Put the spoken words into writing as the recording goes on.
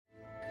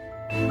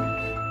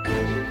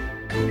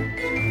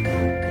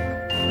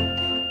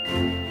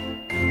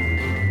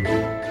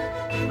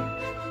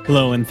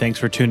Hello, and thanks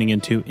for tuning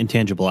into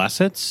Intangible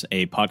Assets,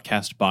 a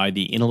podcast by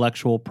the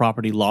Intellectual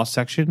Property Law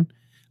section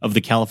of the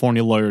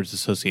California Lawyers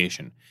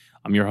Association.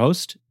 I'm your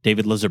host,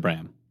 David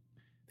Lizerbram.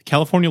 The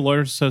California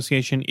Lawyers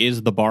Association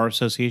is the bar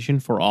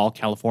association for all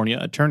California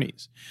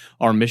attorneys.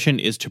 Our mission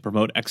is to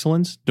promote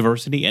excellence,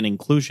 diversity, and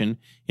inclusion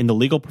in the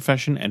legal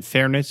profession and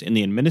fairness in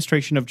the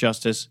administration of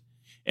justice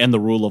and the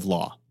rule of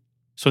law.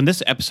 So in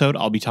this episode,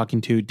 I'll be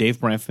talking to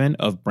Dave Branfman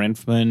of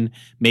Branfman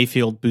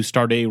Mayfield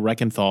Bustarde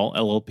Rechenthal,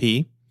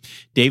 LLP.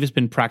 Dave has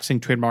been practicing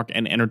trademark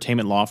and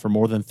entertainment law for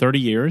more than 30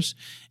 years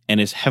and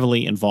is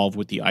heavily involved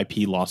with the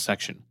IP law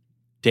section.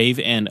 Dave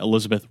and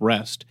Elizabeth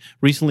Rest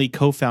recently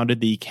co-founded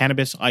the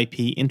Cannabis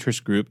IP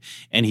Interest Group,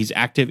 and he's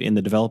active in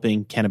the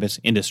developing cannabis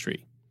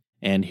industry.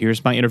 And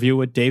here's my interview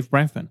with Dave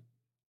Branfman.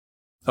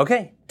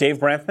 Okay, Dave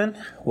Branfman,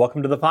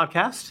 welcome to the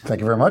podcast. Thank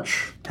you very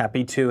much.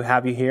 Happy to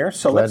have you here.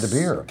 So Glad to be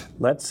here.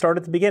 Let's start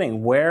at the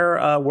beginning.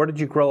 Where did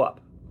you grow up?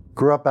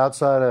 Grew up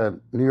outside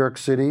of New York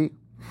City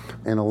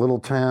in a little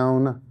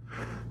town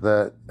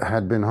that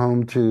had been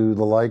home to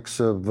the likes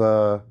of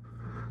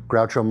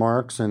Groucho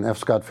Marx and F.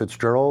 Scott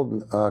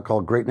Fitzgerald,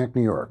 called Great Neck,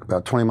 New York,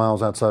 about 20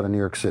 miles outside of New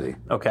York City.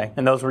 Okay,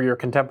 and those were your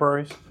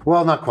contemporaries?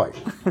 Well, not quite.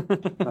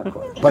 Not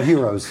quite. But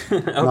heroes,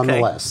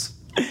 nonetheless.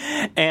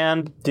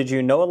 And did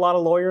you know a lot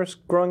of lawyers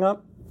growing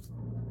up?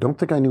 Don't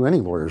think I knew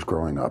any lawyers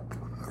growing up,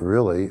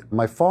 really.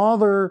 My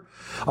father,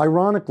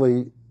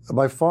 ironically,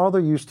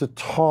 used to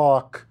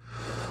talk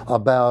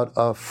about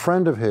a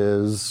friend of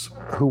his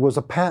who was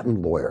a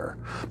patent lawyer.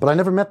 But I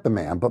never met the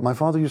man, but my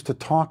father used to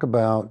talk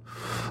about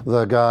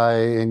the guy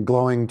in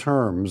glowing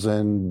terms,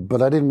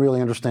 but I didn't really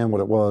understand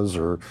what it was,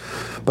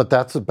 but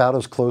that's about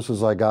as close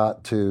as I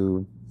got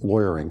to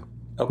lawyering.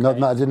 Okay.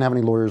 No, I didn't have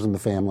any lawyers in the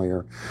family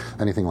or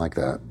anything like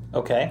that.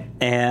 Okay.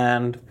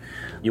 And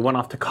you went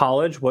off to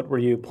college. What were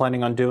you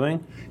planning on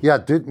doing? Yeah,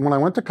 when I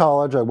went to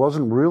college, I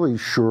wasn't really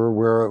sure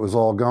where it was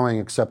all going,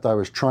 except I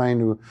was trying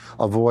to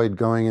avoid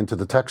going into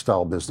the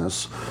textile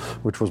business,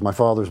 which was my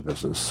father's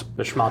business.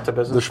 The Schmata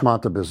business? The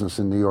Schmata business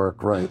in New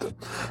York, right.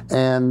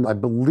 And I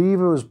believe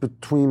it was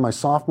between my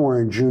sophomore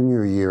and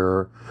junior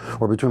year,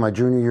 or between my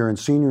junior year and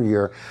senior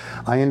year,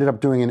 I ended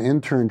up doing an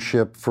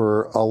internship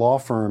for a law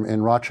firm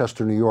in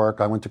Rochester, New York.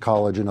 I went to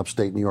college in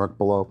upstate New York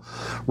below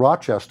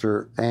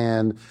Rochester,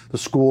 and the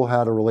school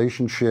had a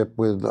relationship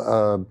with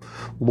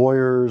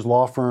lawyers,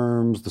 law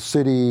firms, the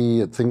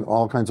city,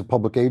 all kinds of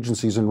public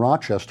agencies in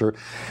Rochester,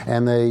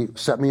 and they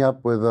set me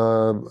up with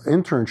an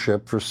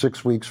internship for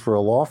 6 weeks for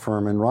a law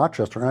firm in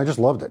Rochester, and I just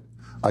loved it.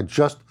 I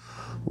just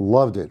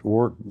loved it.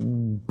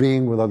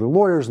 Being with other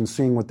lawyers and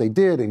seeing what they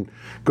did and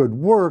good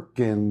work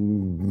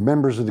and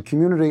members of the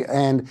community.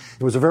 And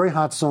it was a very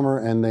hot summer,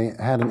 and they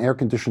had an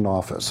air-conditioned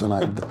office,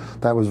 and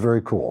that was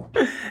very cool.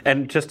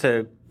 And just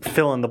to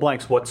fill in the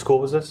blanks, what school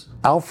was this?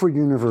 Alfred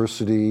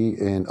University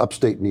in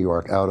upstate New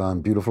York, out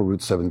on beautiful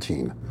Route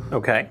 17.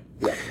 Okay.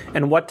 Yeah.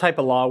 And what type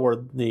of law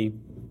were the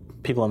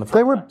people in the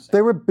firm?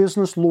 They were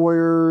business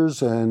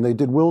lawyers, and they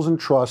did wills and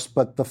trusts,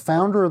 but the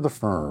founder of the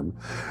firm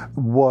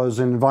was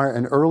an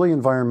early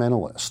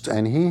environmentalist,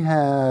 and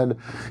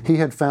he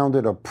had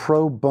founded a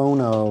pro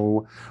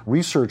bono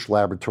research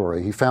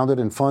laboratory. He founded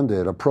and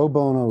funded a pro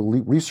bono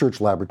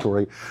research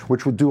laboratory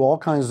which would do all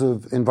kinds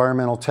of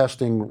environmental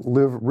testing,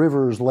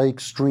 rivers,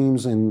 lakes,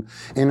 streams in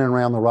and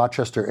around the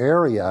Rochester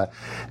area,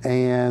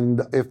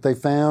 and if they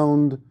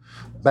found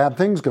bad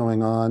things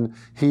going on,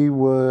 he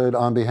would,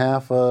 on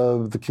behalf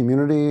of the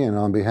community and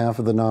on behalf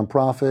of the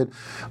nonprofit,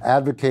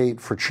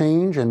 advocate for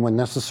change and, when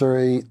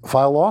necessary,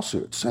 file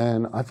lawsuits.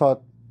 And I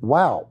thought,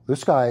 wow,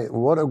 this guy,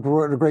 what a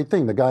great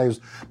thing. The guy is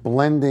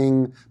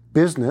blending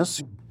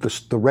business,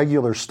 the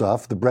regular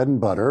stuff, the bread and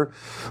butter,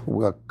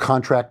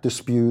 contract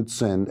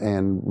disputes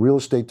and real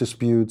estate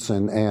disputes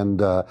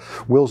and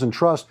wills and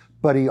trusts,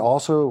 but he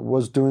also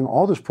was doing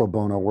all this pro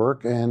bono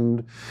work,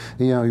 and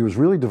he was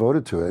really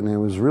devoted to it, and it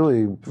was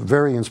really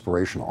very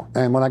inspirational.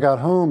 And when I got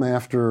home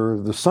after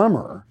the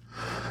summer,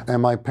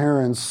 and my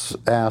parents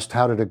asked,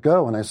 how did it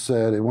go? And I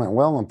said, it went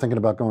well. I'm thinking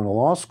about going to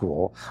law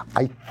school.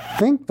 I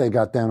think they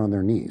got down on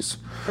their knees.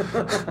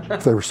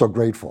 They were so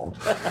grateful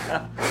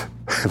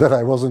that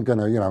I wasn't going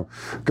to,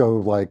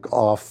 go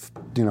off,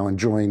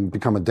 and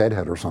become a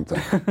deadhead or something.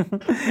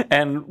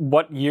 And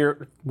what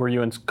year were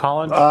you in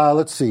college?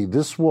 Let's see.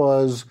 This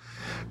was,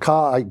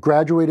 I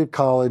graduated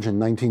college in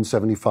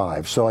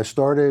 1975. So I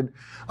started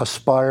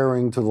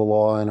aspiring to the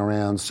law in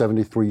around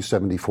 73,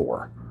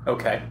 74.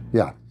 Okay.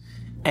 Yeah.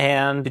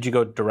 And did you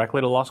go directly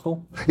to law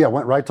school? Yeah,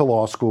 went right to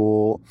law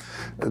school,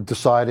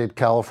 decided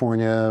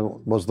California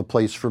was the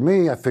place for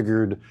me. I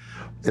figured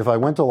if I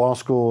went to law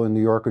school in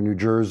New York or New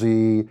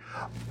Jersey,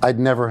 I'd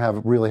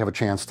never really have a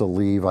chance to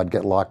leave. I'd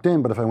get locked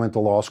in. But if I went to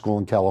law school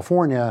in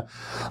California,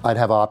 I'd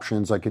have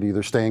options. I could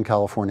either stay in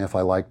California if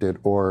I liked it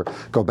or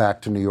go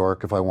back to New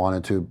York if I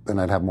wanted to, and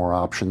I'd have more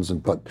options.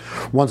 But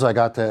once I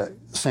got to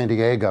San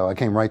Diego, I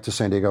came right to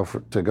San Diego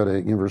to go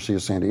to University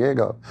of San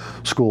Diego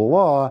School of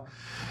Law.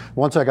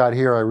 Once I got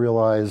here, I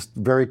realized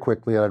very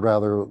quickly I'd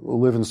rather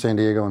live in San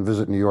Diego and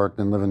visit New York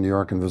than live in New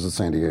York and visit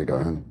San Diego.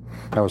 And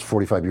that was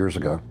 45 years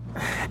ago.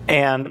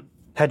 And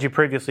Had you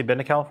previously been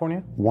to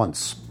California?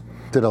 Once.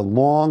 Did a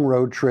long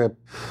road trip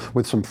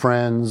with some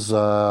friends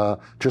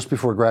just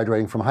before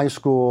graduating from high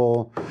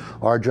school.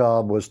 Our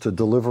job was to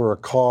deliver a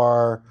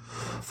car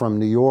from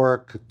New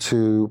York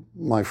to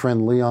my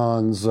friend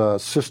Leon's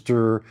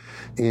sister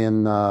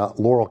in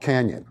Laurel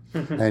Canyon.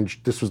 And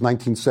this was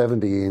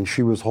 1970, and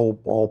she was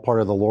all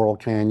part of the Laurel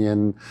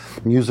Canyon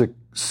music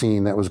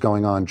scene that was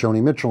going on.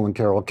 Joni Mitchell and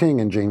Carole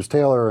King and James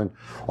Taylor. And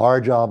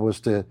our job was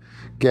to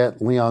get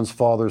Leon's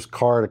father's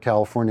car to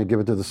California, give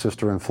it to the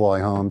sister, and fly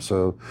home.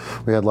 So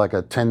we had like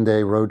a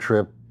 10-day road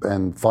trip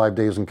and 5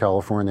 days in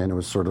California, and it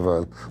was sort of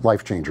a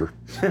life changer.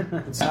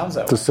 It sounds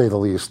that way. To say the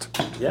least.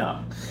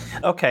 Yeah.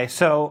 Okay,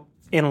 so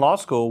in law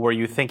school, were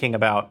you thinking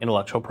about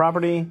intellectual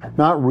property?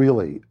 Not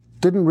really.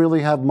 Didn't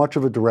really have much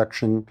of a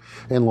direction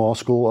in law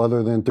school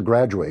other than to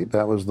graduate.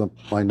 That was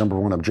my number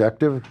one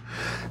objective.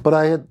 But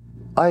I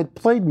had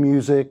played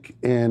music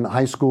in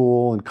high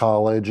school and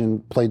college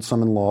and played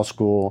some in law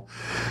school.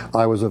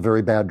 I was a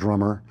very bad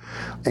drummer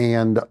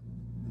and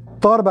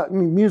thought about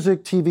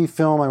music, TV,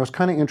 film. I was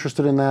kind of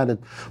interested in that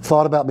and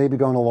thought about maybe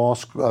going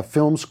to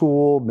film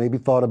school, maybe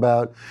thought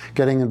about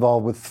getting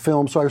involved with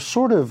film. So I was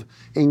sort of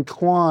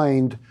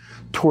inclined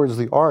towards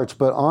the arts.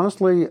 But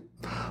honestly,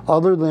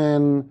 other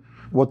than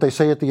what they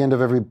say at the end of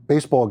every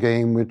baseball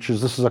game, which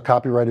is this is a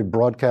copyrighted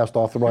broadcast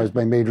authorized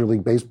by Major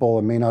League Baseball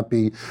and may not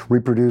be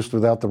reproduced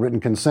without the written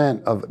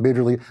consent of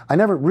Major League. I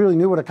never really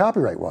knew what a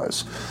copyright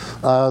was.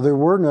 There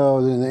were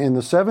in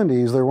the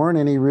 70s, there weren't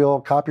any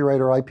real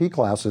copyright or IP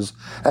classes,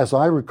 as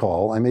I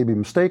recall. I may be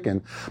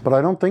mistaken, but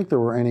I don't think there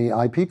were any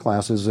IP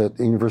classes at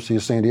the University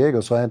of San Diego,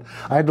 so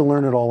I had to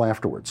learn it all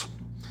afterwards.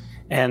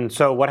 And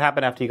so what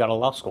happened after you got to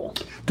law school?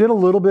 Did a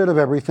little bit of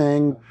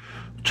everything.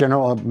 Jack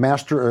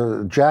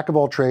of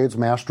all trades,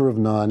 master of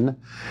none,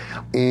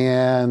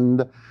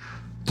 and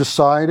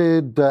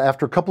decided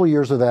after a couple of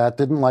years of that,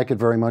 didn't like it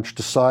very much,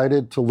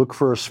 decided to look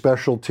for a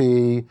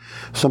specialty,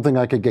 something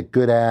I could get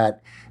good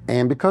at.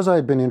 And because I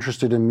had been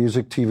interested in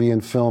music, TV,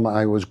 and film,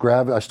 I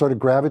started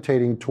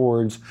gravitating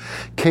towards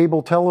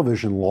cable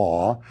television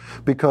law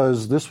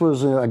because this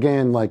was,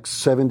 again, like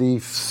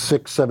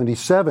 76,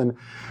 77.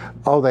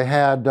 Oh, they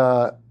had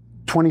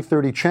 20,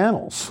 30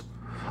 channels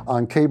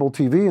on cable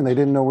TV, and they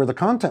didn't know where the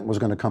content was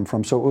going to come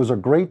from. So it was a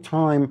great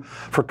time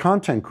for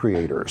content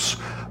creators,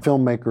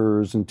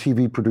 filmmakers and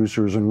TV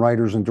producers and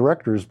writers and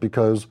directors,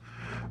 because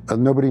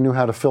nobody knew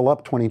how to fill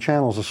up 20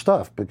 channels of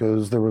stuff,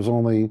 because there was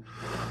only,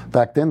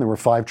 back then there were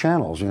 5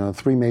 channels,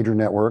 3 major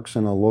networks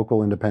and a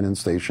local independent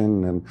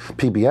station and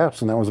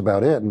PBS, and that was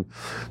about it. And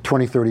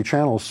 20, 30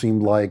 channels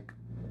seemed like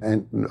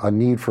a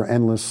need for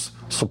endless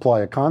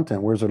supply of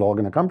content. Where's it all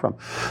going to come from?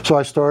 So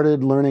I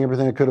started learning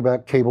everything I could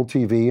about cable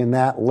TV, and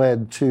that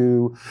led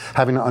to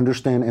having to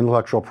understand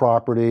intellectual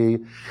property.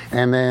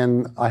 And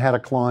then I had a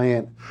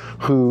client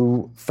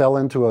who fell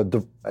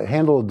into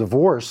handled a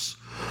divorce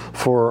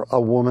for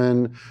a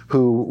woman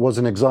who was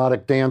an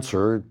exotic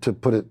dancer, to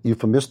put it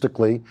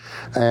euphemistically,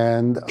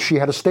 and she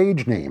had a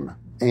stage name.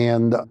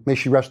 And may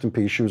she rest in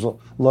peace, she was a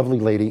lovely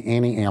lady,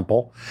 Annie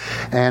Ample.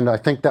 And I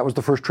think that was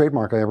the first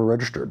trademark I ever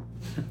registered.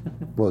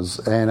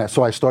 And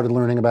so I started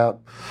learning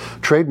about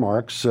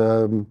trademarks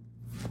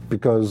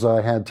because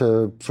I had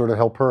to sort of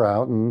help her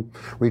out, and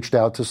reached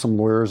out to some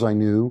lawyers I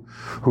knew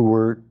who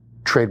were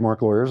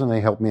trademark lawyers, and they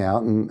helped me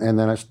out. And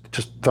then I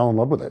just fell in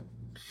love with it.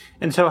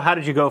 And so how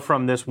did you go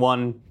from this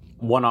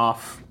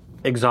one-off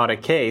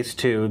exotic case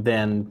to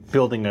then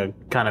building a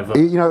kind of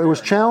it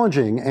was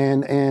challenging,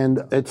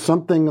 and it's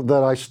something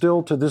that I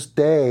still to this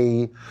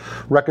day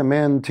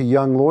recommend to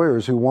young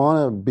lawyers who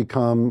want to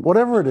become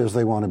whatever it is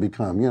they want to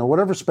become,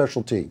 whatever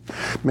specialty.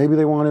 Maybe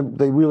they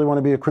really want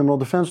to be a criminal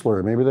defense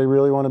lawyer. Maybe they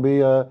really want to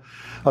be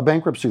a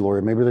bankruptcy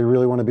lawyer. Maybe they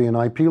really want to be an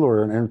IP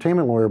lawyer, an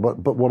entertainment lawyer.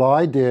 But what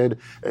I did,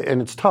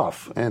 and it's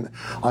tough, and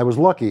I was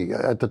lucky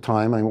at the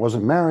time. I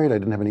wasn't married. I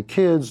didn't have any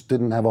kids.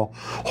 Didn't have a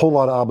whole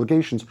lot of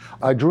obligations.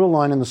 I drew a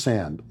line in the sand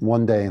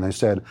one day, and I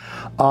said,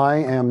 I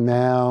am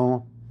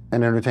now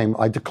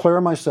I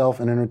declare myself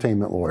an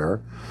entertainment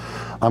lawyer.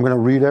 I'm going to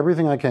read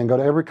everything I can, go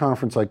to every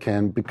conference I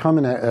can,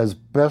 become as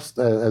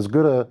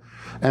good a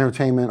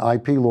entertainment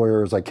IP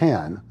lawyer as I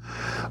can,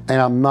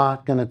 and I'm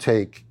not going to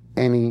take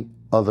any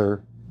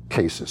other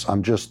cases.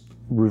 I'm just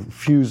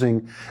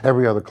refusing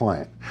every other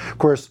client. Of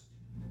course,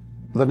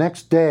 the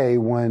next day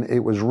when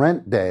it was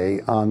rent day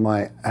on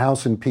my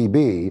house in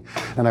PB,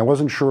 and I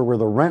wasn't sure where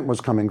the rent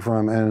was coming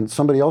from, and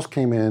somebody else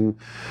came in,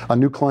 a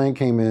new client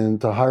came in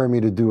to hire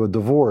me to do a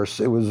divorce,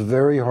 it was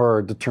very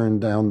hard to turn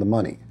down the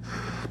money.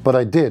 But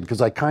I did,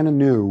 because I kind of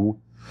knew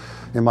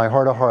in my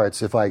heart of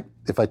hearts, if I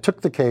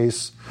took the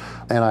case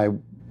and I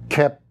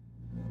kept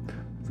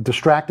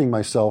distracting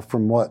myself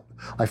from what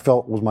I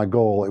felt was my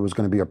goal, it was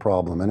going to be a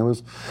problem. And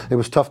it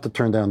was tough to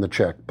turn down the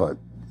check, but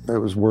it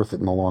was worth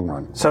it in the long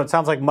run. So it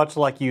sounds like much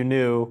like you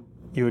knew,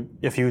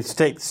 if you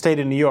stayed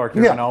in New York,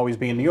 you're going to always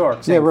be in New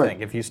York. Same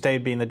thing. If you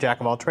stayed being the jack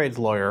of all trades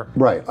lawyer.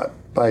 Right.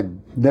 I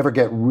never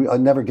get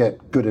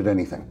good at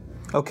anything.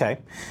 Okay.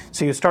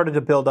 So you started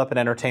to build up an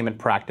entertainment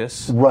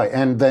practice. Right.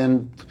 And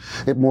then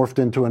it morphed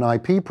into an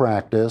IP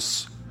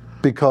practice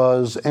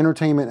because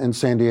entertainment in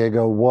San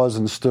Diego was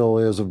and still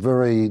is a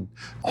very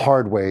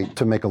hard way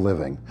to make a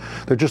living.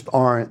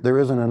 There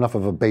isn't enough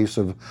of a base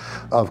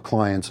of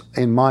clients,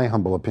 in my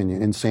humble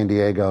opinion, in San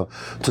Diego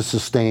to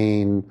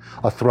sustain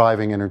a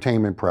thriving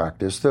entertainment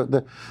practice.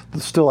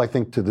 Still, I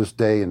think to this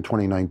day in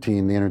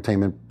 2019, the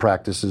entertainment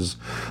practice is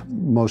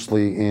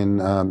mostly in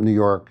New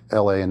York,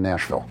 LA, and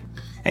Nashville.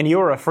 And you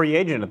were a free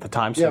agent at the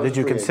time, so did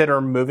you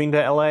consider moving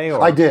to LA?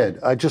 Or? I did.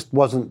 I just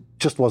wasn't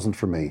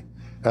for me.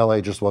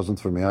 LA just wasn't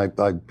for me. I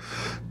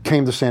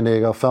came to San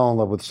Diego, fell in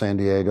love with San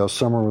Diego.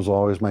 Summer was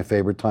always my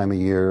favorite time of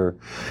year.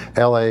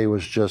 LA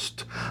was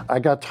just, I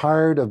got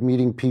tired of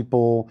meeting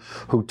people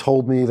who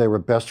told me they were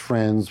best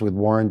friends with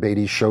Warren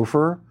Beatty's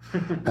chauffeur,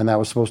 and that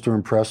was supposed to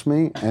impress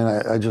me,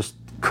 and I just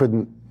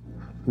couldn't.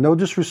 No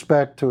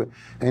disrespect to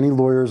any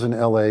lawyers in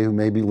LA who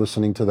may be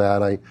listening to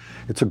that.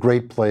 It's a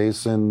great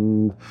place,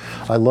 and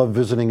I love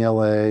visiting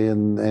LA,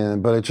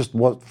 but it just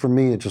wasn't for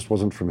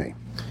me.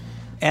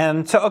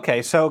 And so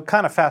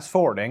kind of fast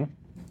forwarding.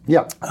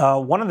 Yeah.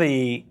 One of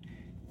the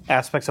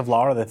aspects of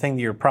law, or the thing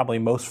that you're probably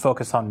most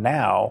focused on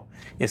now,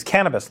 is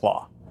cannabis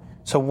law.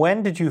 So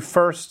when did you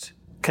first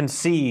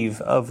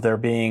conceive of there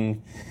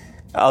being,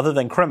 other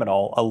than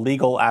criminal, a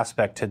legal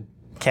aspect to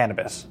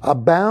cannabis?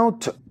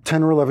 About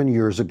 10 or 11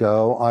 years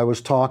ago, I was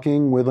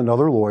talking with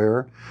another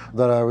lawyer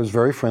that I was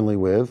very friendly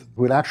with,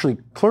 who had actually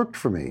clerked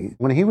for me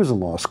when he was in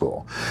law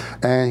school.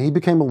 And he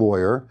became a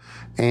lawyer,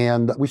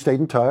 and we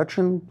stayed in touch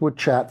and would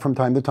chat from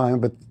time to time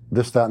about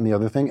this, that, and the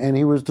other thing. And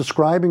he was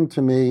describing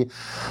to me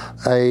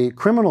a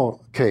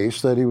criminal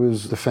case that he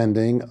was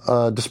defending,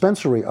 a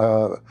dispensary,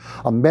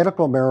 a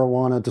medical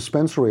marijuana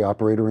dispensary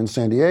operator in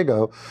San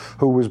Diego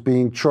who was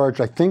being charged,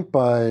 I think,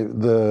 by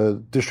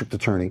the district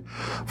attorney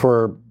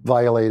for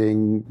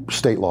violating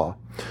state law,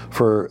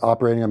 for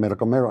operating a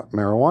medical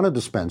marijuana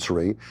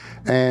dispensary.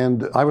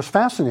 And I was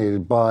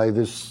fascinated by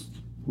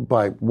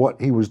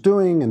what he was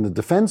doing and the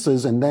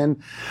defenses. And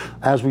then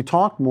as we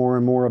talked more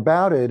and more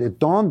about it, it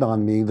dawned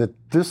on me that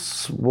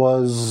this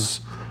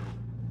was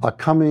a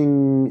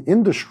coming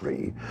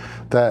industry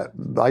that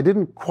I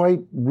didn't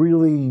quite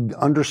really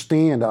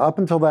understand. Up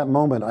until that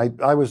moment,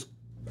 I was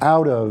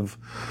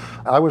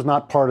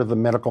not part of the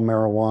medical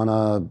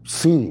marijuana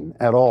scene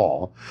at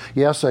all.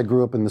 Yes, I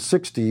grew up in the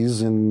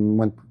 60s and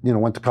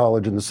went to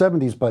college in the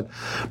 70s, but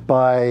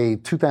by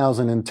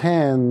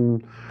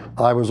 2010,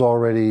 I was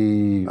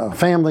already a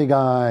family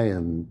guy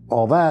and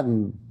all that,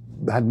 and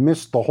had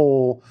missed the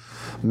whole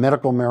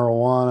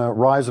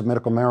rise of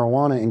medical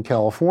marijuana in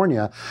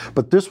California.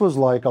 But this was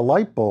like a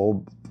light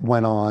bulb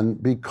went on,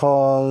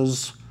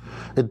 because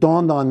it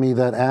dawned on me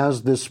that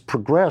as this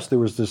progressed, there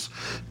was this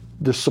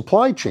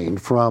supply chain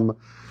from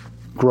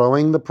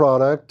growing the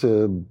product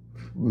to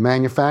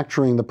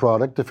manufacturing the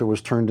product, if it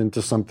was turned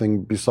into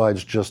something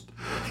besides just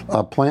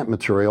plant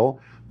material,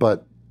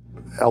 but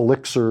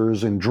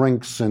elixirs and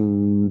drinks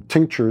and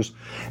tinctures,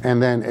 and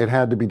then it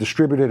had to be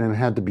distributed and it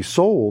had to be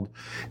sold.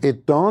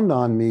 It dawned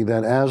on me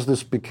that as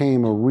this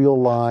became a real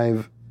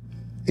live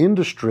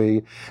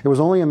industry, it was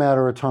only a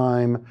matter of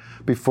time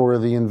before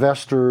the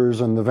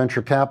investors and the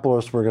venture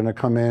capitalists were going to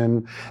come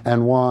in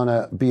and want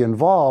to be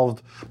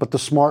involved, but the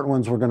smart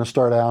ones were going to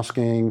start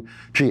asking,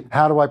 gee,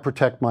 how do I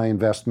protect my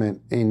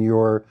investment in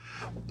your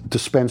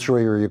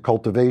dispensary or your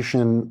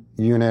cultivation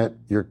unit,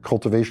 your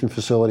cultivation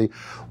facility?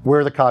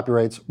 Where are the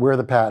copyrights? Where are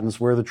the patents?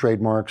 Where are the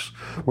trademarks?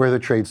 Where are the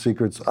trade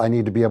secrets? I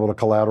need to be able to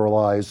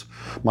collateralize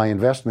my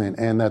investment,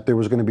 and that there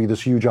was going to be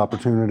this huge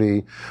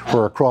opportunity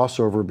for a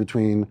crossover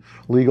between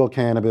legal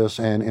cannabis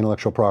and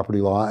intellectual property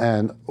law.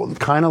 And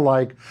kind of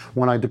like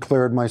when I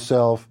declared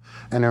myself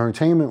an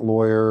entertainment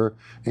lawyer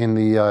in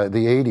the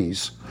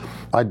 80s,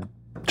 I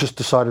just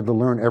decided to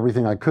learn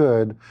everything I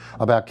could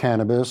about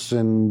cannabis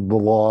and the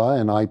law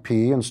and IP,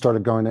 and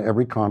started going to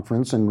every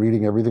conference and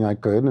reading everything I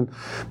could and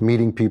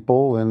meeting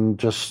people and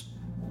just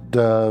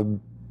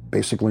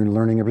basically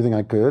learning everything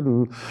I could.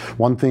 And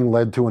one thing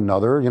led to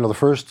another. The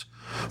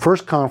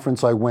first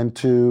conference I went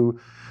to,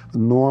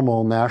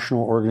 NORML,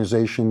 National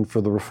Organization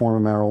for the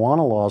Reform of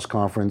Marijuana Laws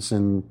conference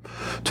in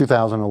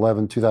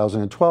 2011,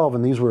 2012,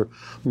 and these were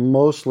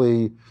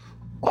mostly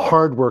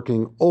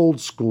hardworking, old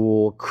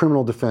school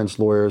criminal defense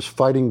lawyers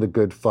fighting the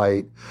good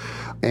fight.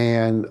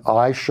 And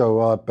I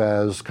show up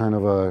as kind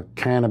of a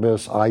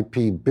cannabis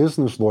IP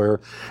business lawyer,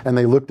 and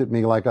they looked at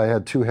me like I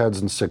had 2 heads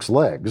and 6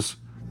 legs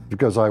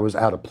because I was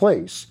out of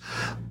place.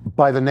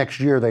 By the next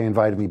year, they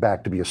invited me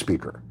back to be a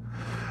speaker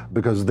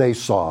because they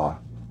saw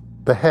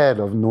the head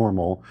of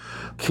NORML,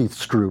 Keith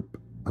Stroup,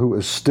 who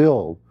is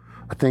still,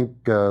 I think,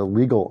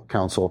 legal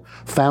counsel,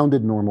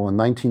 founded NORML in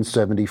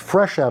 1970,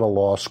 fresh out of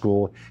law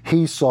school.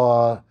 He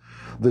saw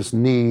this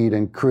need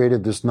and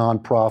created this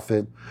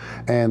nonprofit,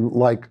 and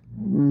like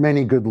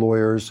many good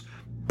lawyers,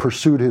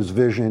 pursued his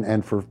vision,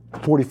 and for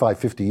 45,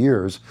 50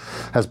 years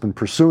has been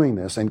pursuing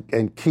this.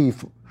 And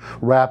Keith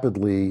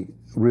rapidly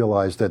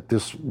realized that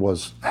this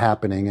was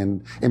happening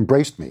and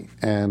embraced me.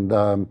 And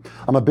I'm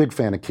a big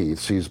fan of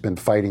Keith's. He's been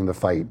fighting the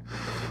fight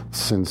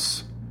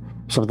since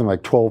something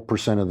like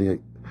 12% of the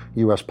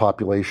U.S.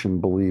 population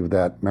believe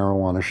that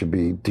marijuana should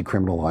be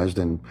decriminalized,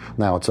 and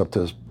now it's up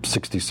to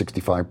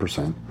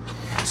 65%.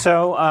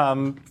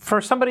 So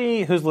for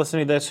somebody who's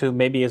listening to this who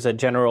maybe is a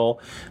general,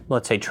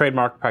 let's say,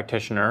 trademark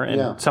practitioner,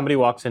 and somebody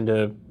walks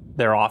into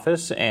their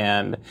office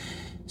and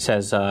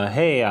says,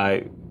 hey,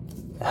 I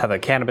have a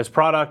cannabis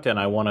product and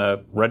I want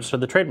to register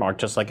the trademark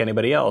just like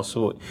anybody else.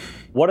 So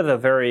what are the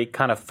very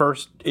kind of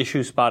first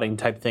issue spotting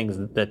type things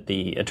that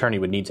the attorney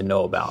would need to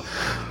know about?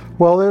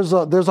 Well, there's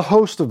a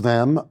host of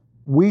them.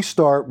 We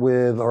start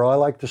with, or I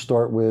like to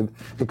start with,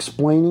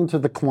 explaining to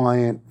the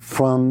client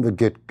from the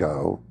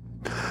get-go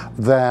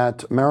that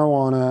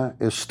marijuana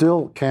is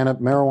still,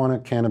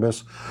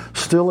 cannabis,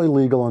 still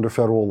illegal under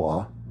federal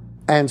law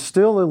and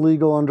still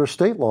illegal under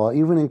state law,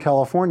 even in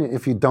California,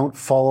 if you don't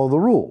follow the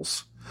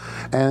rules.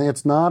 And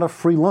it's not a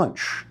free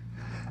lunch,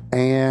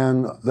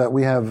 and that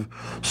we have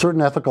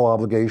certain ethical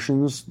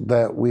obligations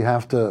that we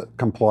have to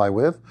comply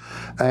with,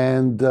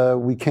 and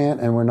we can't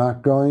and we're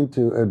not going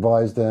to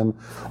advise them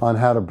on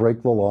how to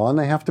break the law, and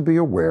they have to be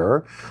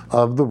aware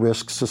of the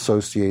risks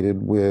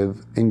associated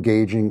with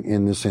engaging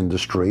in this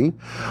industry,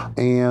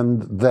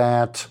 and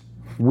that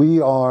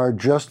we are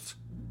just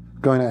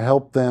going to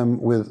help them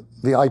with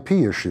the IP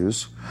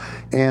issues,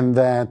 and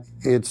that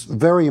it's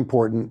very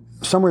important,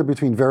 somewhere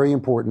between very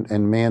important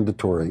and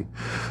mandatory,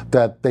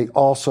 that they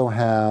also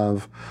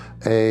have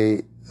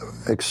a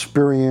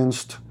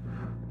experienced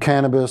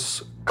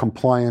cannabis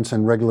compliance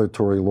and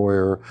regulatory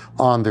lawyer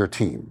on their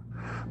team,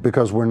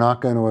 because we're not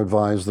going to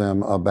advise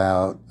them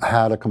about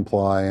how to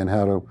comply and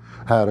how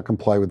to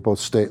comply with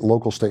both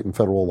local, state, and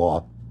federal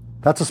law.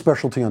 That's a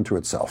specialty unto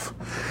itself.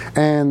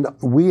 And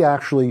we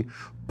actually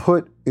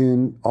put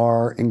in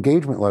our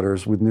engagement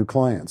letters with new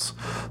clients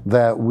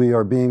that we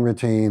are being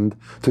retained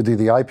to do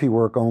the IP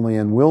work only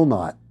and will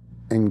not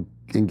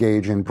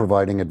engage in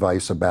providing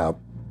advice about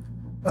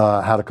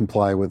how to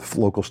comply with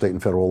local, state,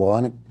 and federal law.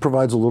 And it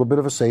provides a little bit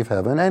of a safe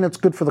haven, and it's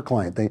good for the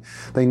client.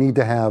 They need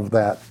to have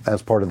that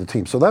as part of the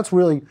team. So that's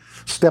really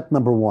step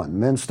number one.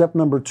 And then step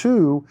number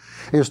two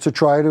is to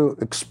try to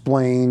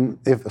explain,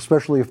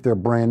 especially if they're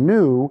brand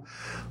new,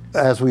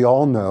 as we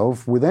all know,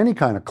 with any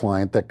kind of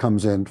client that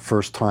comes in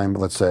first time,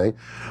 let's say,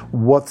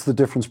 what's the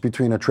difference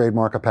between a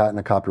trademark, a patent,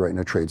 a copyright, and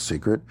a trade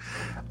secret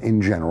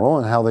in general,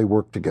 and how they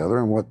work together,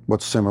 and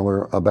what's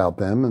similar about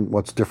them and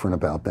what's different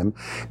about them.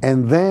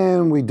 And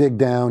then we dig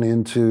down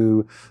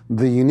into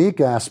the unique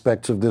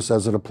aspects of this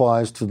as it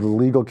applies to the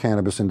legal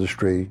cannabis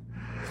industry,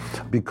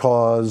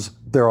 because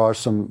there are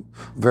some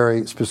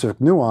very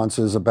specific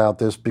nuances about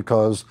this,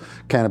 because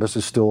cannabis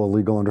is still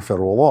illegal under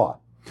federal law.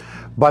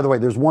 By the way,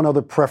 there's one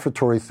other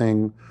prefatory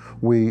thing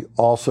we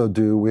also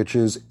do, which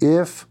is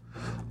if,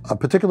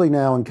 particularly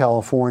now in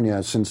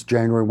California, since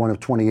January 1 of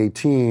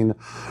 2018,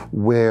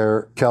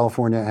 where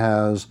California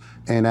has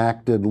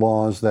enacted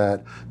laws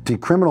that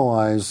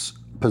decriminalize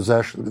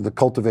possession, the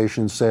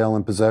cultivation, sale,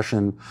 and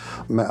possession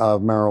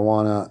of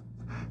marijuana,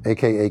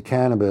 aka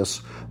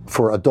cannabis,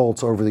 for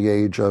adults over the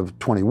age of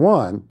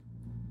 21,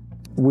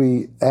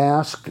 we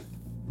ask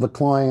the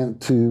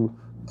client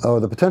or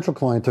the potential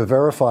client to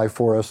verify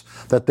for us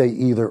that they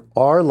either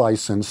are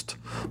licensed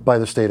by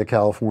the state of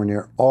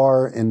California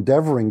or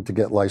endeavoring to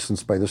get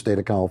licensed by the state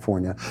of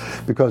California.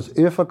 Because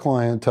if a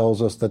client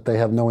tells us that they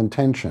have no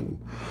intention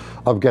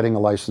of getting a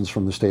license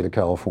from the state of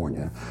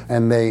California,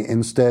 and they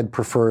instead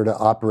prefer to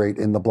operate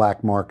in the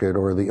black market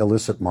or the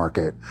illicit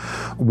market,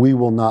 we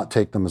will not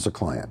take them as a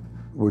client.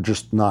 We're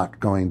just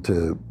not going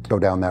to go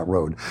down that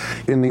road.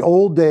 In the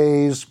old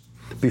days,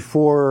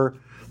 before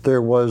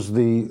there was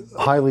the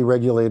highly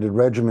regulated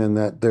regimen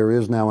that there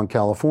is now in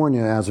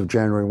California as of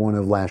January 1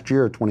 of last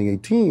year,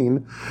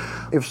 2018,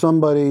 if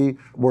somebody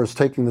was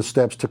taking the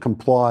steps to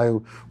comply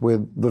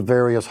with the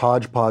various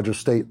hodgepodge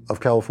of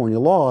California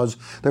laws,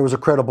 there was a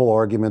credible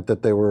argument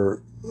that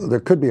there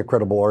could be a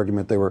credible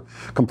argument they were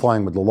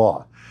complying with the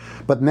law.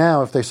 But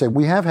now if they say,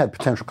 we have had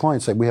potential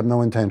clients say, we have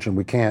no intention,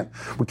 we can't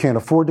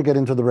afford to get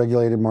into the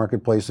regulated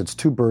marketplace, it's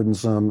too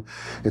burdensome,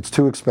 it's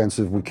too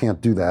expensive, we can't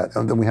do that.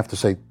 And then we have to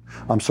say,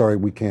 I'm sorry,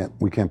 we can't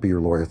be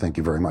your lawyer, thank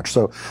you very much.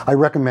 So I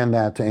recommend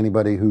that to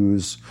anybody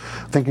who's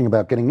thinking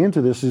about getting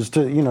into this, is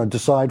to,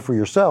 decide for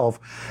yourself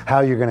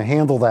how you're going to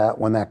handle that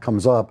when that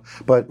comes up.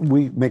 But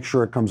we make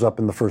sure it comes up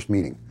in the first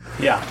meeting.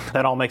 Yeah,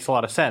 that all makes a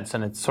lot of sense,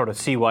 and it's sort of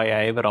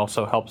CYA, but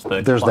also helps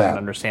the client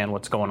understand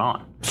what's going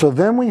on. So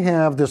then we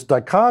have this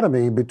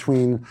dichotomy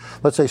between,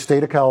 let's say,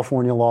 state of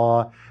California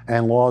law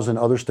and laws in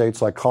other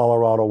states like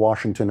Colorado,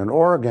 Washington, and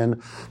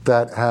Oregon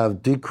that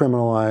have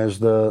decriminalized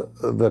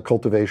the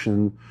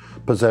cultivation,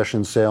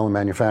 possession, sale, and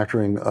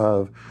manufacturing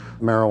of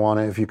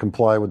marijuana if you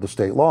comply with the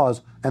state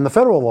laws, and the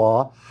federal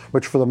law,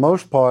 which for the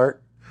most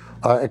part,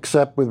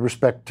 except with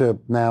respect to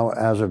now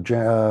as of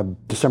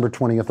December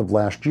 20th of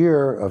last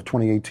year, of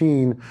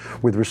 2018,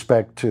 with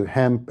respect to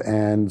hemp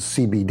and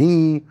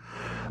CBD,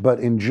 but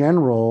in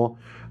general,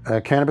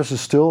 Cannabis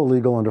is still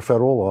illegal under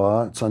federal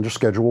law. It's under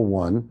Schedule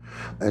 1.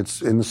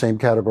 It's in the same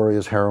category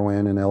as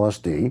heroin and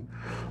LSD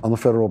on the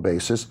federal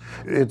basis.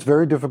 It's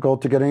very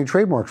difficult to get any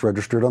trademarks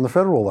registered on the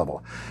federal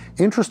level.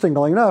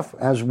 Interestingly enough,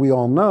 as we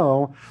all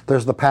know,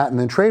 there's the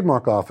Patent and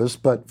Trademark Office,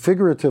 but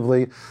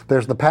figuratively,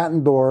 there's the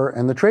patent door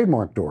and the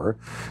trademark door.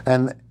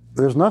 And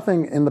there's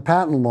nothing in the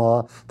patent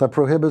law that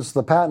prohibits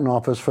the patent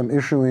office from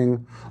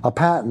issuing a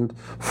patent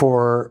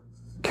for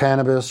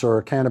cannabis or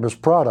a cannabis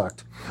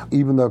product,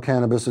 even though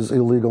cannabis is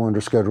illegal under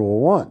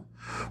Schedule 1.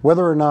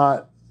 Whether or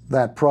not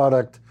that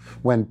product,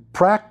 when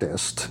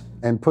practiced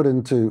and put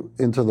into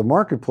the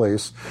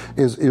marketplace,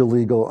 is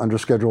illegal under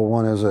Schedule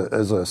 1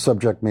 as a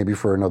subject maybe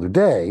for another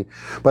day,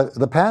 but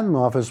the patent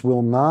office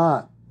will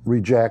not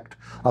reject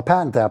a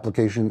patent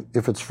application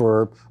if it's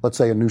for, let's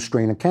say, a new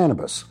strain of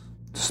cannabis,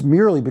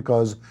 merely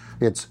because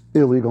it's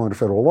illegal under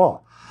federal law.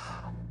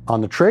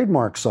 On the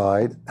trademark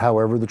side,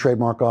 however, the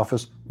trademark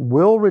office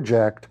will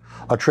reject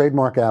a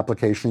trademark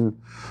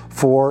application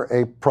for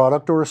a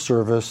product or a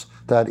service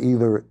that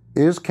either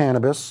is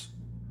cannabis,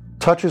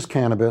 touches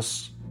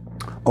cannabis,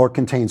 or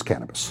contains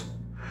cannabis.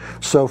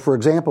 So, for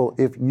example,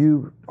 if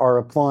you are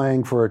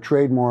applying for a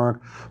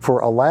trademark for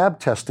a lab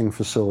testing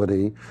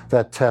facility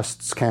that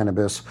tests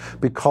cannabis,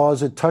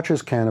 because it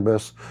touches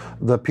cannabis,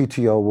 the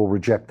PTO will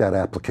reject that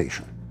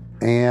application.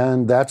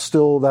 And that's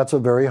a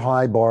very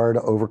high bar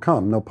to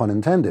overcome, no pun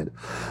intended.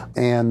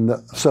 And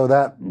so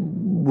that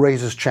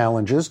raises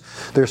challenges.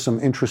 There's some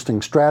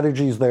interesting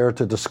strategies there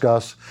to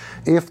discuss.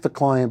 If the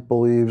client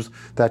believes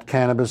that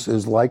cannabis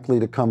is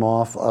likely to come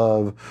off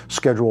of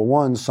Schedule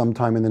 1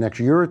 sometime in the next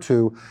year or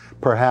two,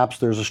 perhaps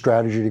there's a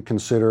strategy to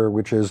consider,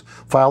 which is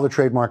file the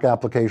trademark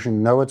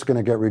application, know it's going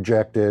to get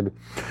rejected,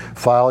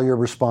 file your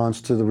response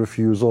to the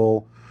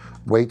refusal,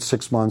 wait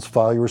 6 months,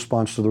 file your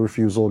response to the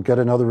refusal, get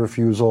another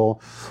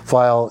refusal,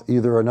 file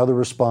either another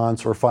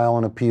response or file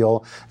an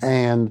appeal,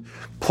 and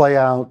play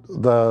out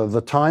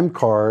the time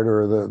card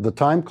or the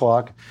time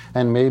clock.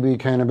 And maybe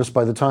cannabis,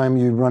 by the time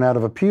you run out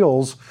of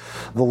appeals,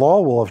 the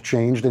law will have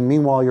changed, and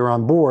meanwhile you're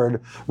on board,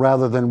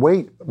 rather than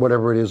wait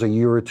whatever it is, a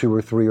year or 2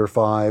 or 3 or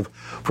 5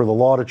 for the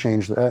law to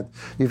change. That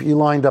if you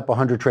lined up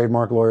 100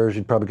 trademark lawyers,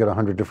 you'd probably get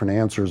 100 different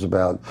answers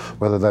about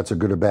whether that's a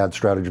good or bad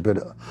strategy, but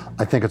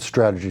I think it's a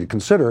strategy to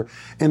consider.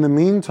 In the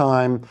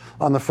meantime,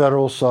 on the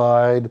federal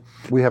side,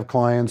 we have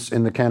clients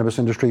in the cannabis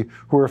industry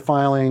who are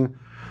filing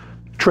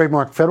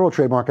federal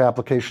trademark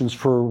applications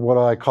for what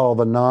I call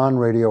the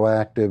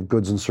non-radioactive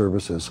goods and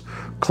services: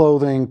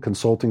 clothing,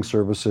 consulting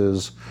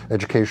services,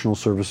 educational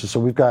services. So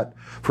we've got,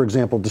 for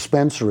example,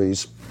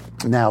 dispensaries,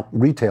 now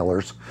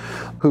retailers,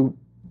 who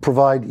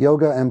provide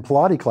yoga and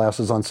Pilates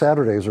classes on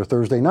Saturdays or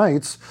Thursday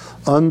nights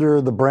under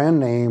the brand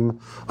name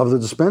of the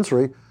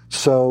dispensary.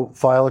 So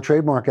file a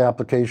trademark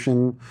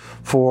application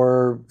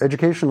for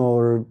educational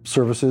or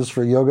services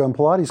for yoga and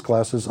Pilates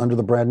classes under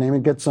the brand name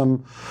and get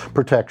some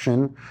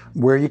protection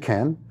where you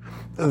can.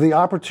 The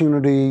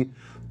opportunity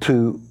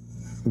to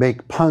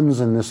make puns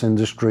in this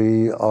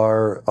industry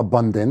are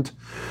abundant.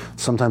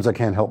 Sometimes I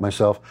can't help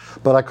myself,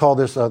 but I call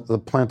this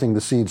the planting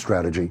the seed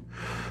strategy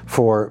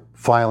for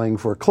filing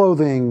for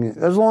clothing,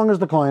 as long as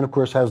the client, of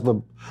course, has the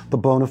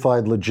bona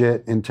fide,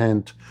 legit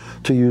intent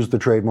to use the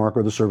trademark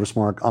or the service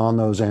mark on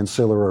those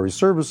ancillary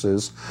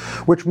services,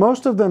 which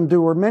most of them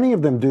do, or many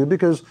of them do,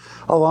 because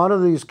a lot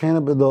of these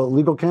the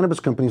legal cannabis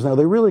companies now,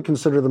 they really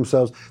consider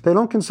themselves, they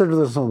don't consider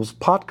themselves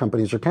pot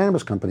companies or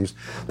cannabis companies,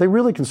 they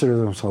really consider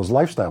themselves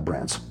lifestyle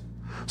brands.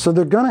 So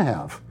they're going to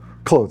have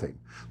clothing.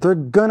 They're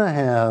going to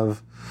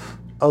have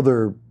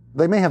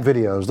they may have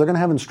videos. They're going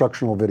to have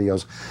instructional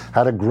videos,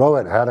 how to grow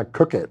it, how to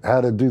cook it, how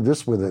to do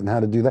this with it, and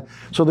how to do that.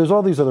 So there's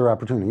all these other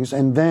opportunities.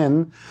 And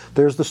then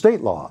there's the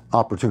state law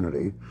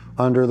opportunity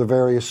under the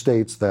various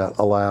states that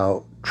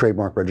allow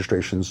trademark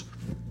registrations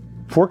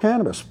for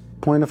cannabis.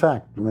 Point of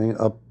fact. I mean,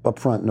 up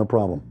front, no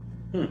problem.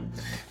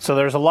 So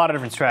there's a lot of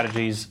different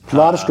strategies. A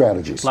lot of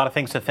strategies. A lot of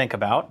things to think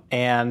about.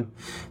 And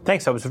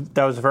thanks. That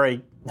was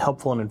very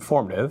helpful and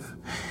informative.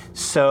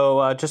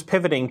 So just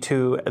pivoting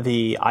to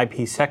the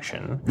IP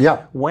section.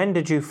 Yeah. When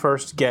did you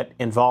first get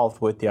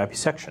involved with the IP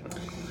section?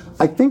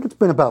 I think it's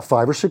been about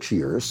 5 or 6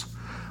 years.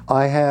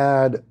 I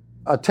had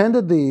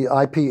attended the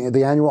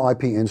annual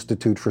IP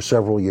Institute for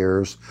several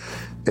years.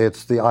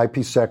 It's the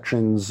IP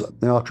section's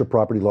intellectual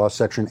property law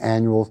section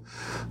annual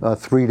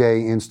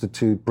 3-day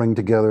institute, bring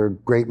together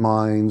great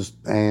minds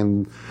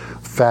and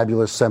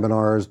fabulous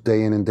seminars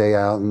day in and day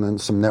out, and then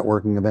some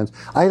networking events.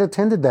 I had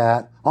attended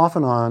that off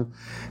and on,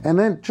 and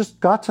then just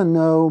got to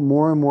know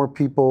more and more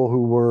people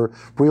who were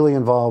really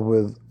involved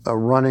with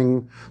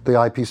running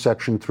the IP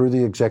section through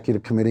the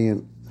executive committee,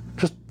 and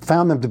just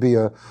found them to be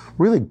a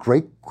really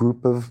great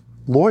group of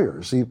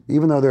lawyers.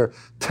 Even though they're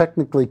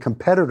technically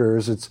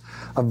competitors, it's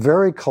a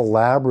very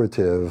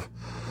collaborative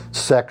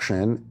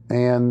section.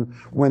 And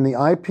when the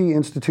IP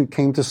Institute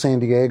came to San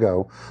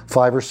Diego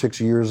 5 or 6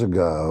 years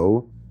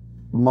ago,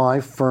 my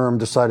firm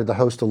decided to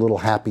host a little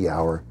happy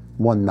hour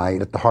one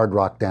night at the Hard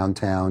Rock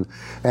downtown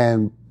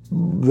and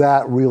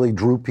that really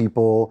drew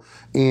people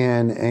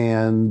in,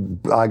 and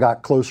I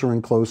got closer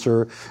and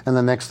closer. And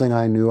the next thing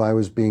I knew, I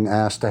was being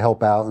asked to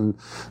help out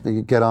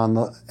and get on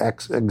the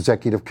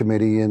executive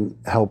committee and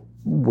help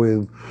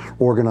with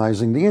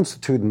organizing the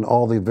Institute and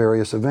all the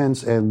various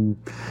events. And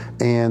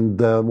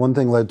one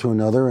thing led to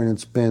another, and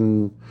it's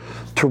been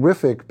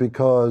terrific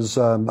because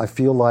I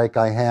feel like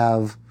I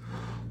have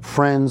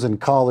friends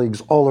and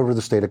colleagues all over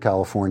the state of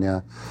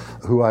California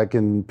who I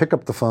can pick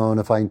up the phone.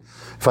 If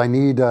I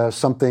need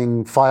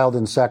something filed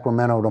in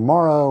Sacramento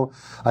tomorrow,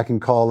 I can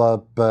call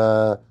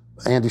up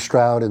Andy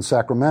Stroud in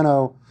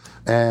Sacramento,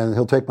 and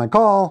he'll take my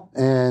call.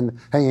 And,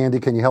 hey, Andy,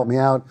 can you help me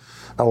out?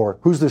 Or,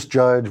 who's this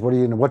judge?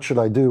 What should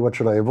I do? What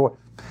should I avoid?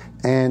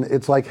 And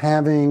it's like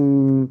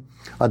having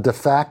a de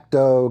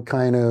facto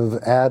kind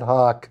of ad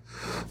hoc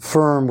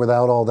firm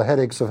without all the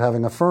headaches of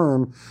having a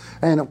firm.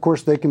 And of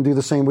course, they can do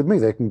the same with me.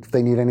 If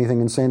they need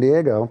anything in San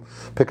Diego,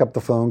 pick up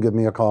the phone, give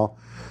me a call.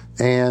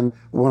 And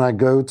when I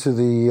go to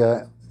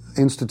the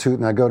Institute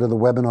and I go to the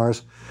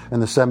webinars and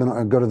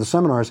go to the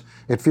seminars,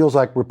 it feels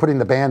like we're putting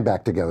the band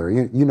back together.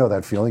 You know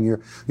that feeling.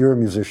 You're a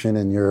musician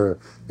in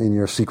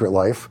your secret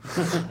life.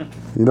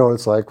 You know what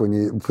it's like when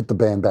you put the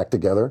band back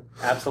together.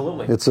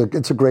 Absolutely. It's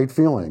a great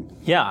feeling.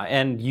 Yeah,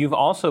 and you've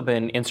also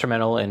been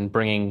instrumental in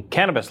bringing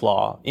cannabis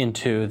law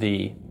into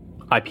the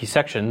IP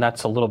section.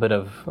 That's a little bit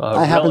of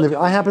I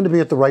happen to be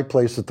at the right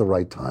place at the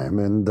right time,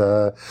 and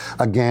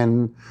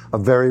again, a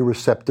very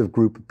receptive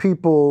group of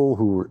people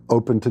who are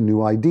open to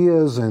new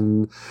ideas.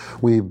 And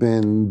we've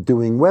been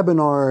doing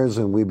webinars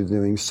and we've been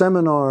doing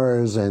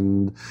seminars,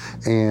 and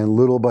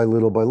little by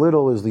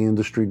little, as the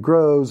industry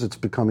grows, it's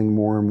becoming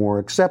more and more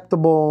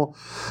acceptable.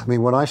 I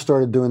mean, when I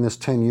started doing this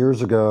 10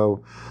 years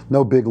ago,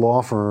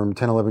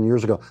 11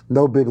 years ago,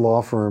 no big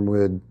law firm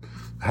would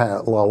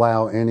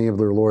allow any of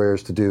their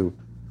lawyers to do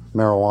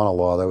marijuana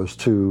law. That was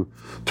too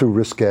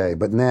risque.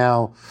 But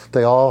now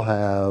they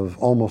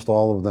almost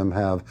all of them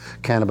have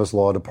cannabis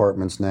law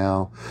departments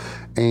now.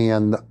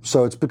 And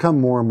so it's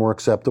become more and more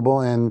acceptable.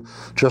 And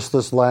just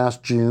this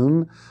last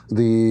June,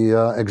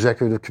 the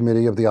executive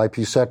committee of the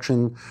IP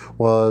section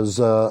was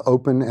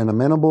open and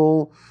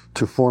amenable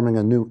to forming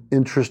a new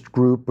interest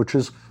group, which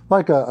is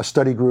like a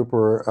study group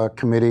or a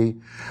committee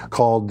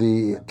called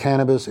the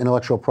Cannabis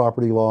Intellectual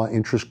Property Law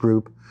Interest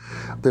Group.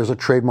 There's a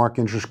trademark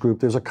interest group,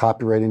 there's a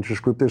copyright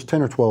interest group, there's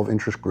 10 or 12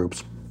 interest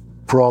groups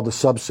for all the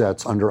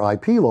subsets under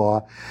IP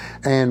law.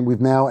 And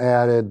we've now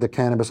added the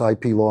Cannabis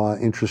IP Law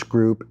Interest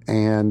Group,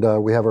 and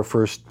we have our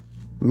first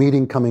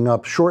meeting coming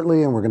up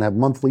shortly, and we're going to have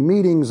monthly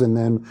meetings and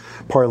then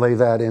parlay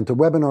that into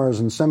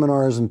webinars and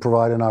seminars and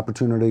provide an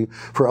opportunity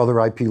for other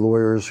IP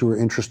lawyers who are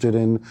interested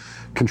in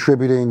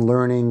contributing,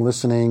 learning,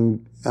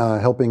 listening,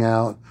 helping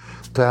out,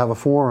 to have a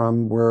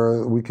forum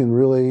where we can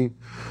really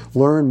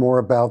learn more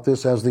about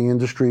this as the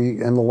industry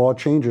and the law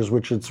changes,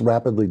 which it's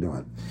rapidly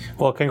doing.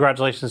 Well,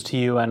 congratulations to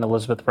you and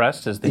Elizabeth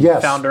Rest as the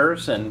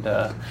founders. And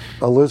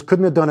Liz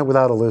couldn't have done it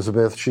without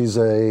Elizabeth. She's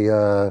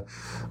a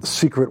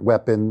secret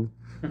weapon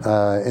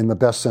in the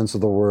best sense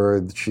of the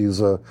word.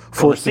 She's a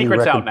force to be reckoned with.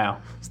 The secret's out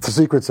now. The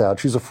secret's out.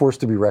 She's a force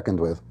to be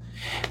reckoned with.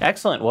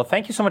 Excellent. Well,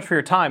 thank you so much for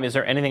your time. Is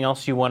there anything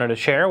else you wanted to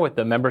share with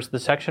the members of the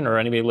section or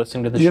anybody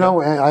listening to the show? You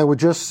know, I would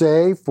just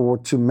say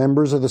to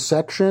members of the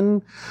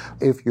section,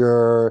 if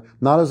you're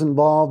not as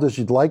involved as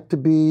you'd like to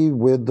be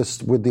with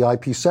the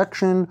IP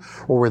section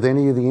or with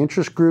any of the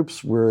interest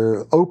groups,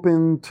 we're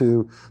open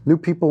to new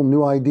people,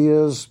 new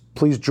ideas.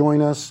 Please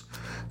join us,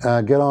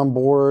 get on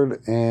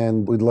board,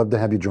 and we'd love to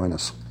have you join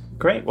us.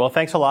 Great. Well,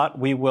 thanks a lot.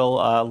 We will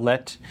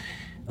let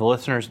the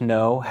listeners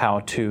know how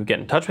to get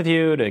in touch with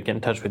you, to get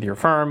in touch with your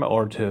firm,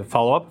 or to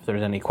follow up if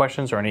there's any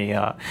questions or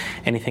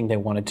anything they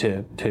wanted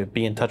to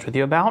be in touch with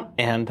you about.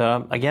 And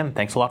again,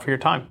 thanks a lot for your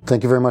time.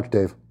 Thank you very much,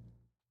 Dave.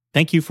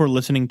 Thank you for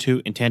listening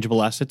to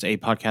Intangible Assets, a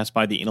podcast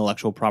by the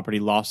Intellectual Property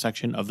Law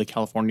section of the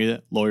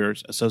California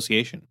Lawyers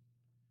Association.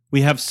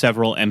 We have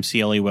several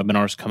MCLE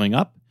webinars coming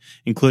up,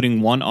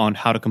 including one on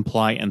how to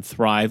comply and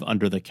thrive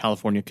under the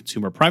California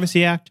Consumer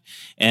Privacy Act,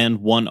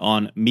 and one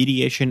on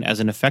mediation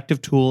as an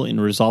effective tool in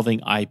resolving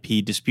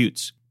IP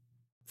disputes.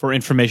 For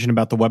information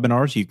about the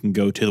webinars, you can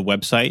go to the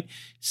website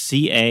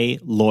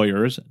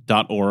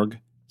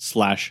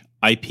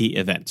calawyers.org/IP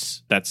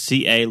events. That's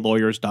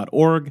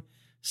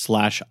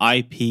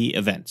calawyers.org/IP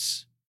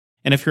events.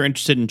 And if you're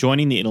interested in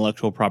joining the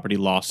Intellectual Property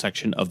Law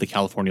section of the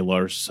California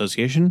Lawyers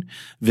Association,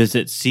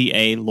 visit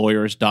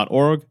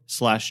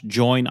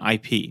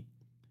calawyers.org/joinip.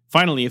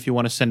 Finally, if you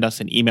want to send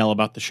us an email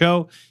about the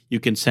show,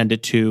 you can send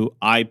it to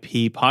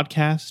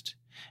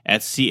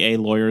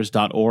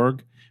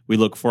ippodcast@calawyers.org. We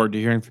look forward to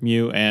hearing from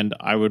you, and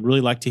I would really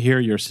like to hear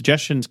your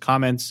suggestions,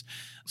 comments,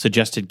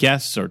 suggested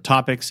guests or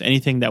topics,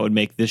 anything that would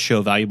make this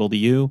show valuable to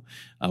you.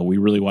 We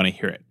really want to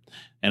hear it.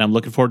 And I'm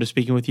looking forward to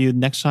speaking with you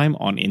next time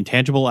on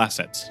Intangible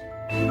Assets.